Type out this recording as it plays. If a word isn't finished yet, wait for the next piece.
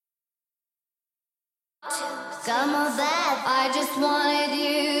Come on back. I just wanted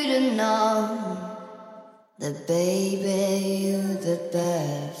you to know that baby, you're the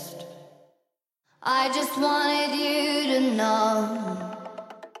best. I just wanted you to know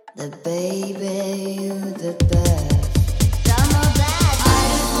that baby, you're the best. Come on back. I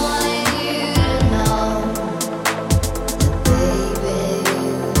just wanted you to know that baby,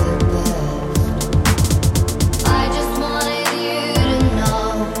 you're the best. I just wanted you to know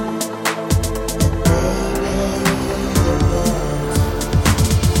that baby, you're the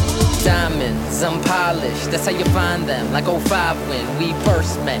best. Diamonds, unpolished, that's how you find them. Like 05 when we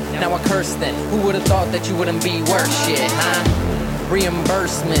first met. Now I curse them. Who would've thought that you wouldn't be worth shit, huh?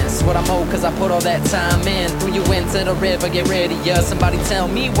 Reimbursements, what I'm owed cause I put all that time in. Threw you into the river, get ready, yeah. Somebody tell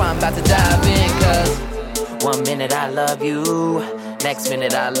me why I'm about to dive in. Cause 1 minute I love you, next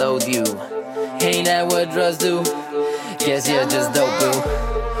minute I loathe you. Ain't that what drugs do? Guess you're just dope, boo.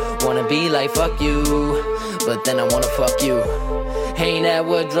 Wanna be like fuck you, but then I wanna fuck you. Ain't that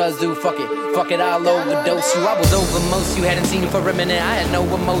what drugs do? Fuck it, I'll overdose you. I was over most, you hadn't seen me for a minute. I had no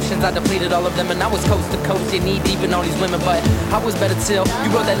emotions, I depleted all of them. And I was coast to coast, you knee deep in all these women. But I was better till you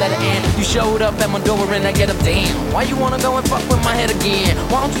wrote that letter in. You showed up at my door and I get up, damn. Why you wanna go and fuck with my head again?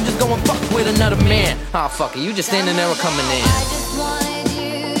 Why don't you just go and fuck with another man? Aw, fuck it, you just standing there or coming in. I just wanted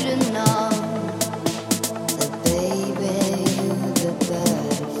you to know that baby, you're the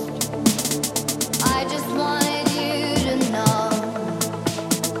best. I just wanted you to know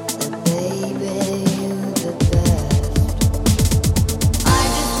that baby, you're the best. I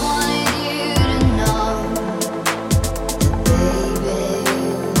just wanted you to know that baby,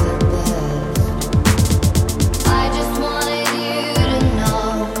 you're the best. I just wanted you to know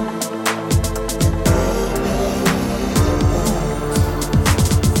that baby,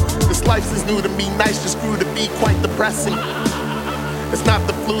 This life is new to me, nice just grew to be quite depressing. It's not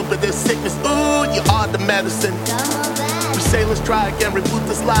the flu, but this sickness, ooh, you are the medicine. We say let's try again, reboot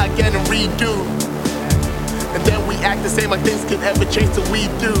this lie again and redo. And then we act the same like things could ever change till we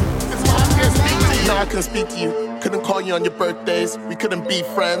do. No, I couldn't speak to you, couldn't call you on your birthdays. We couldn't be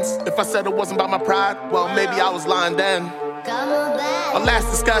friends. If I said it wasn't about my pride, well, maybe I was lying then. come on back. Our last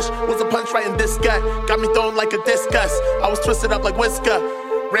discussion was a punch right in this gut. Got me thrown like a discus. I was twisted up like Whisker,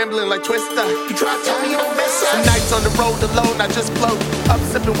 rambling like Twister. You try to tell me you don't miss us. Some nights on the road alone, I just float. Up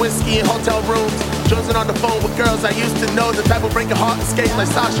sipping whiskey in hotel rooms. Jonesing on the phone with girls I used to know. The type will break your heart and skate like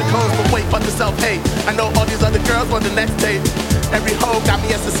Sasha Combs. But wait, fuck the self-hate. I know all these other girls want the next tape. Every hoe got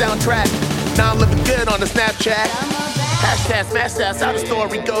me as the soundtrack. Now I'm living good on the Snapchat. Hashtag smash, that's how the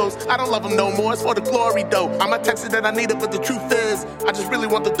story goes. I don't love them no more, it's for the glory though. I'm a texter that I needed, but the truth is I just really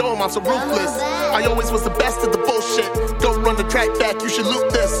want the dome, I'm so ruthless. I always was the best of the bullshit. Don't run the track back, you should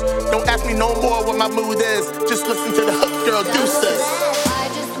loot this. Don't ask me no more what my mood is. Just listen to the hook, girl, deuces.